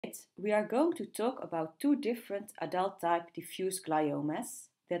bit, we are going to talk about two different adult-type diffuse gliomas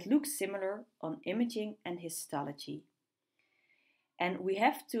that look similar on imaging and histology. And we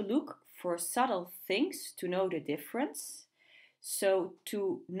have to look for subtle things to know the difference. So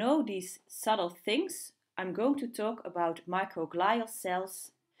to know these subtle things, I'm going to talk about microglial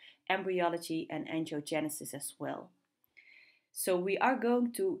cells, embryology and angiogenesis as well. So we are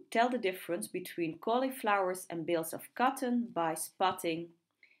going to tell the difference between cauliflowers and bales of cotton by spotting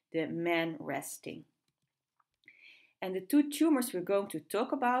the man resting. And the two tumors we're going to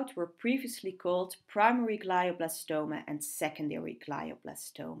talk about were previously called primary glioblastoma and secondary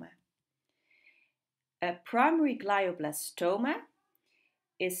glioblastoma. A primary glioblastoma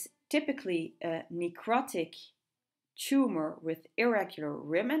is typically a necrotic tumor with irregular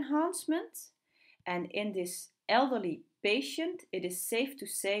rim enhancement, and in this elderly patient, it is safe to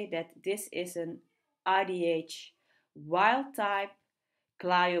say that this is an IDH wild-type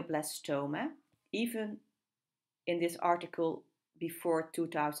glioblastoma, even in this article before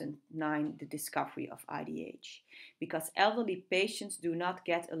 2009, the discovery of IDH, because elderly patients do not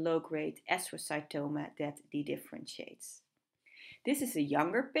get a low-grade astrocytoma that dedifferentiates. This is a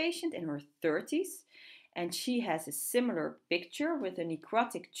younger patient in her 30s, and she has a similar picture with a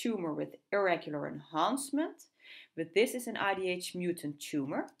necrotic tumor with irregular enhancement, but this is an IDH-mutant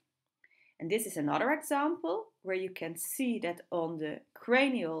tumor. And this is another example where you can see that on the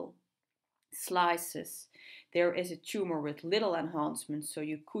cranial slices there is a tumor with little enhancement, so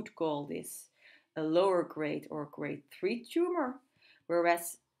you could call this a lower grade or grade 3 tumor,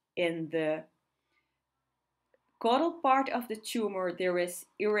 whereas in the caudal part of the tumor there is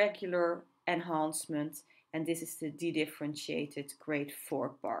irregular enhancement, and this is the dedifferentiated grade 4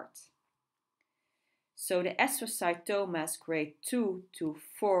 part. So the astrocytomas grade 2 to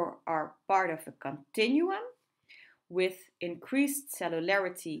 4 are part of a continuum with increased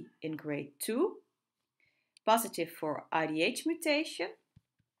cellularity in grade 2, positive for IDH mutation,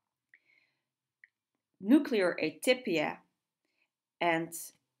 nuclear atypia and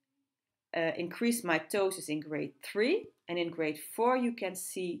increased mitosis in grade 3, and in grade 4 you can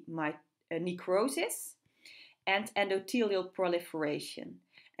see necrosis and endothelial proliferation.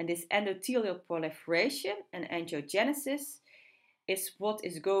 And this endothelial proliferation and angiogenesis is what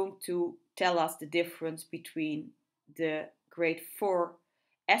is going to tell us the difference between the grade 4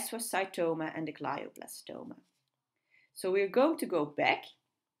 astrocytoma and the glioblastoma. So we're going to go back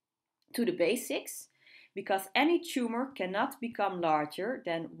to the basics, because any tumor cannot become larger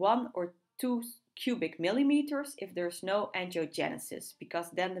than 1 or 2 cubic millimeters if there's no angiogenesis,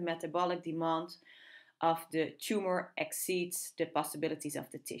 because then the metabolic demand of the tumor exceeds the possibilities of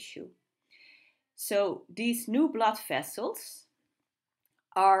the tissue. So these new blood vessels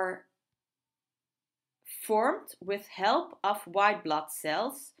are formed with help of white blood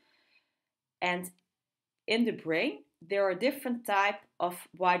cells, and in the brain there are different types of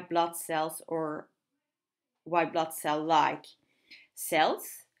white blood cells or white blood cell-like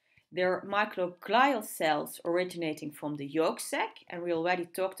cells. There are microglial cells originating from the yolk sac, and we already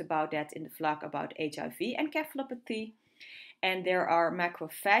talked about that in the vlog about HIV encephalopathy. And there are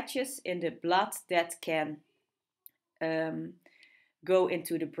macrophages in the blood that can go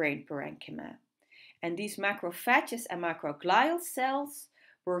into the brain parenchyma. And these macrophages and microglial cells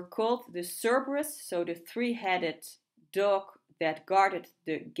were called the Cerberus, so the three-headed dog that guarded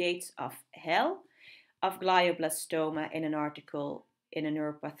the gates of hell, of glioblastoma, in an article in a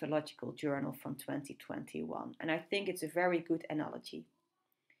neuropathological journal from 2021. And I think it's a very good analogy.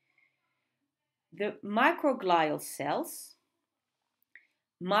 The microglial cells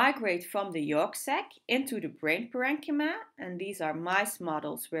migrate from the yolk sac into the brain parenchyma, and these are mice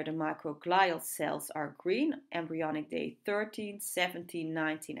models where the microglial cells are green, embryonic day 13, 17,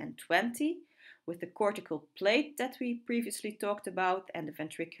 19 and 20, with the cortical plate that we previously talked about and the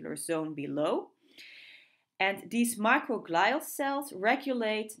ventricular zone below. And these microglial cells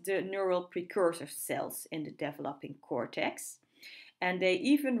regulate the neural precursor cells in the developing cortex, and they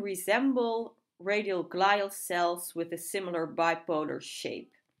even resemble radial glial cells with a similar bipolar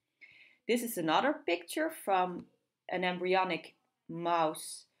shape. This is another picture from an embryonic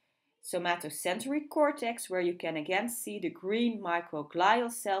mouse somatosensory cortex, where you can again see the green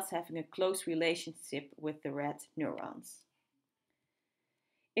microglial cells having a close relationship with the red neurons.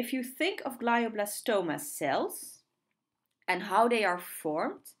 If you think of glioblastoma cells and how they are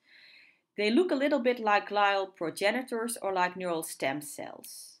formed, they look a little bit like glial progenitors or like neural stem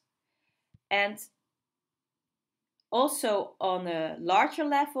cells. And also on a larger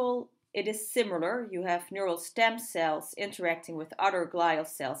level, it is similar. You have neural stem cells interacting with other glial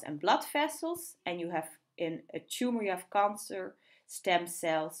cells and blood vessels, and you have in a tumor, you have cancer stem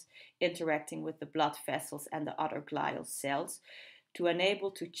cells interacting with the blood vessels and the other glial cells to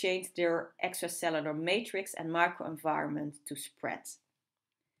enable to change their extracellular matrix and microenvironment to spread.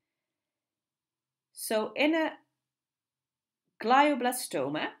 So in a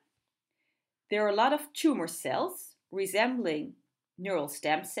glioblastoma, there are a lot of tumor cells resembling neural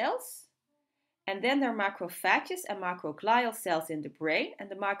stem cells, and then there are macrophages and macroglial cells in the brain, and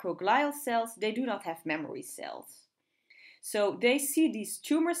the macroglial cells, they do not have memory cells. So they see these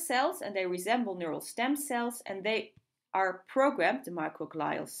tumor cells and they resemble neural stem cells, and they are programmed, the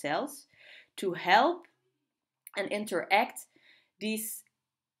macroglial cells, to help and interact these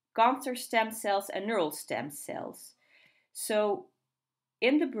cancer stem cells and neural stem cells. So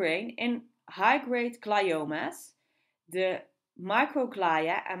in the brain, in high-grade gliomas, the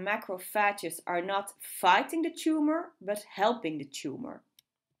microglia and macrophages are not fighting the tumor, but helping the tumor.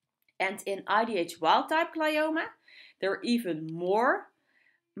 And in IDH wild-type glioma, there are even more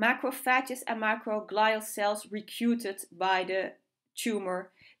macrophages and macroglial cells recruited by the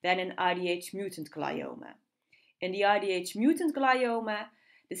tumor than in IDH-mutant glioma. In the IDH-mutant glioma,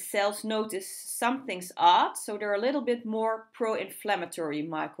 the cells notice something's odd, so they're a little bit more pro-inflammatory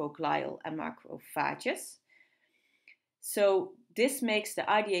microglial and macrophages. So this makes the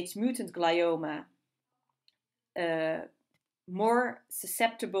IDH-mutant glioma more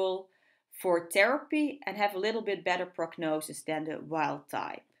susceptible for therapy and have a little bit better prognosis than the wild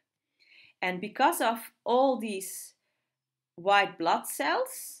type. And because of all these white blood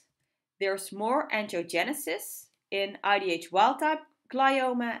cells, there's more angiogenesis in IDH wild type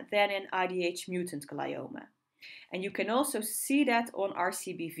glioma than in IDH mutant glioma. And you can also see that on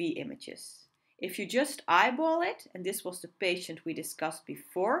RCBV images. If you just eyeball it, and this was the patient we discussed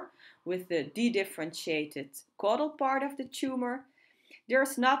before with the dedifferentiated caudal part of the tumor,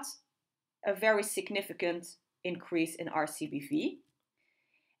 there's not a very significant increase in RCBV.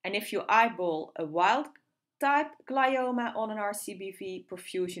 And if you eyeball a wild type glioma on an RCBV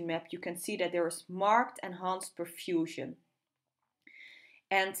perfusion map, you can see that there is marked enhanced perfusion.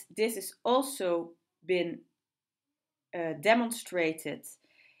 And this has also been demonstrated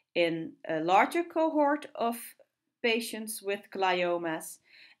in a larger cohort of patients with gliomas,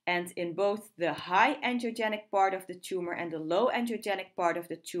 and in both the high angiogenic part of the tumor and the low angiogenic part of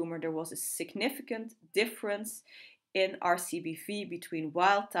the tumor, there was a significant difference in RCBV between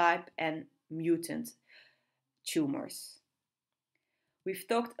wild type and mutant tumors. We've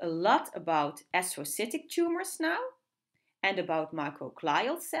talked a lot about astrocytic tumors now and about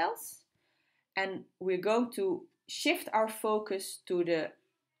microglial cells, and we're going to shift our focus to the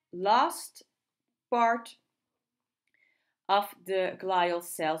last part of the glial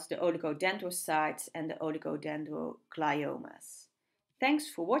cells, the oligodendrocytes and the oligodendrogliomas. Thanks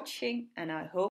for watching, and I hope